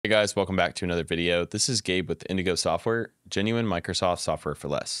Hey guys, welcome back to another video. This is Gabe with Indigo Software, genuine Microsoft software for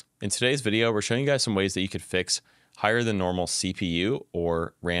less. In today's video, we're showing you guys some ways that you could fix higher than normal CPU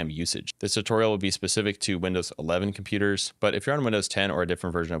or RAM usage. This tutorial will be specific to Windows 11 computers, but if you're on Windows 10 or a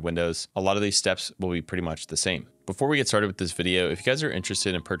different version of Windows, a lot of these steps will be pretty much the same. Before we get started with this video, if you guys are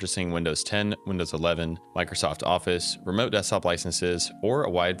interested in purchasing Windows 10, Windows 11, Microsoft Office, remote desktop licenses, or a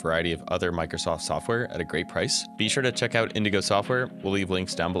wide variety of other Microsoft software at a great price, be sure to check out Indigo Software. We'll leave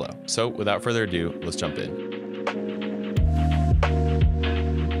links down below. So without further ado, let's jump in.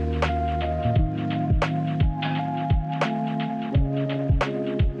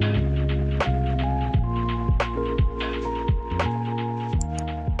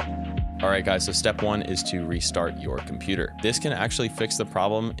 All right, guys, so step one is to restart your computer. This can actually fix the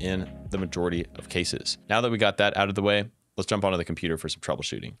problem in the majority of cases. Now that we got that out of the way, let's jump onto the computer for some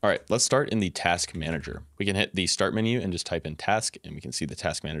troubleshooting. All right, let's start in the task manager. We can hit the start menu and just type in task, and we can see the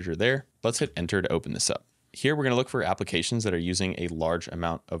task manager there. Let's hit enter to open this up. Here, we're gonna look for applications that are using a large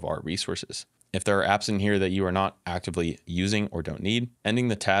amount of our resources. If there are apps in here that you are not actively using or don't need, ending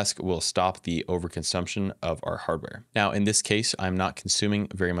the task will stop the overconsumption of our hardware. Now, in this case, I'm not consuming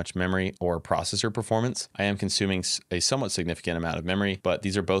very much memory or processor performance. I am consuming a somewhat significant amount of memory, but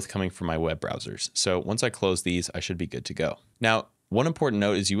these are both coming from my web browsers. So once I close these, I should be good to go. Now, one important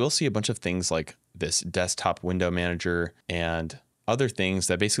note is you will see a bunch of things like this desktop window manager and other things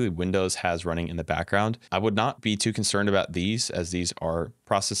that basically Windows has running in the background. I would not be too concerned about these, as these are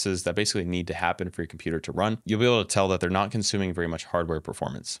processes that basically need to happen for your computer to run. You'll be able to tell that they're not consuming very much hardware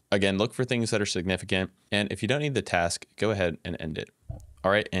performance. Again, look for things that are significant. And if you don't need the task, go ahead and end it.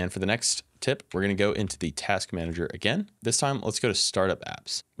 All right, and for the next tip, we're gonna go into the task manager again. This time, let's go to startup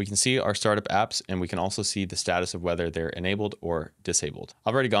apps. We can see our startup apps, and we can also see the status of whether they're enabled or disabled.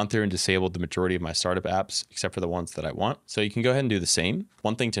 I've already gone through and disabled the majority of my startup apps, except for the ones that I want. So you can go ahead and do the same.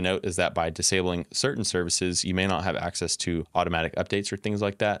 One thing to note is that by disabling certain services, you may not have access to automatic updates or things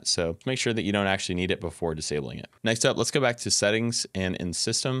like that. So make sure that you don't actually need it before disabling it. Next up, let's go back to settings, and in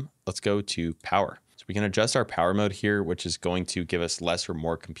system, let's go to power. So we can adjust our power mode here, which is going to give us less or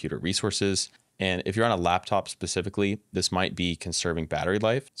more computer resources. And if you're on a laptop specifically, this might be conserving battery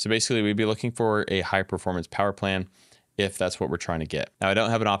life. So basically we'd be looking for a high performance power plan if that's what we're trying to get. Now I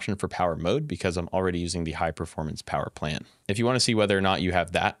don't have an option for power mode because I'm already using the high performance power plan. If you want to see whether or not you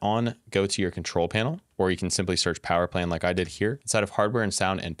have that on, go to your control panel, or you can simply search power plan like I did here. Inside of hardware and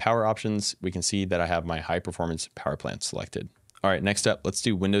sound and power options, we can see that I have my high performance power plan selected. All right, next up, let's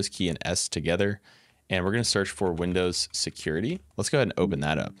do Windows key and S together. And we're going to search for Windows security. Let's go ahead and open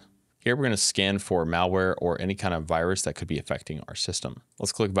that up. Here, we're going to scan for malware or any kind of virus that could be affecting our system.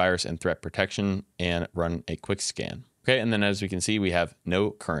 Let's click virus and threat protection and run a quick scan. Okay, and then as we can see, we have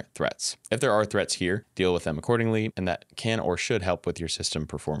no current threats. If there are threats here, deal with them accordingly, and that can or should help with your system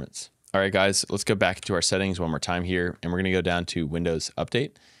performance. All right, guys, let's go back to our settings one more time here, and we're going to go down to Windows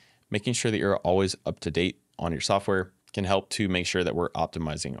Update. Making sure that you're always up to date on your software can help to make sure that we're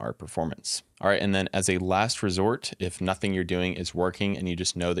optimizing our performance. All right, and then as a last resort, if nothing you're doing is working and you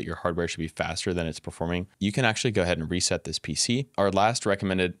just know that your hardware should be faster than it's performing, you can actually go ahead and reset this PC. Our last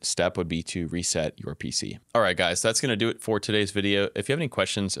recommended step would be to reset your PC. All right, guys, that's gonna do it for today's video. If you have any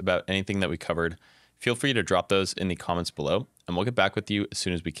questions about anything that we covered, feel free to drop those in the comments below, and we'll get back with you as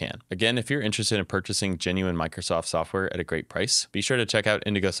soon as we can. Again, if you're interested in purchasing genuine Microsoft software at a great price, be sure to check out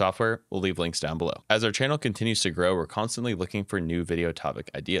Indigo Software. We'll leave links down below. As our channel continues to grow, we're constantly looking for new video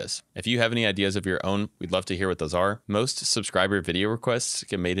topic ideas. If you have any ideas of your own, we'd love to hear what those are. Most subscriber video requests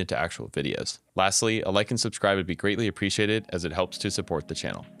get made into actual videos. Lastly, a like and subscribe would be greatly appreciated as it helps to support the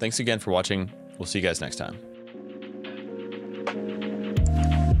channel. Thanks again for watching. We'll see you guys next time.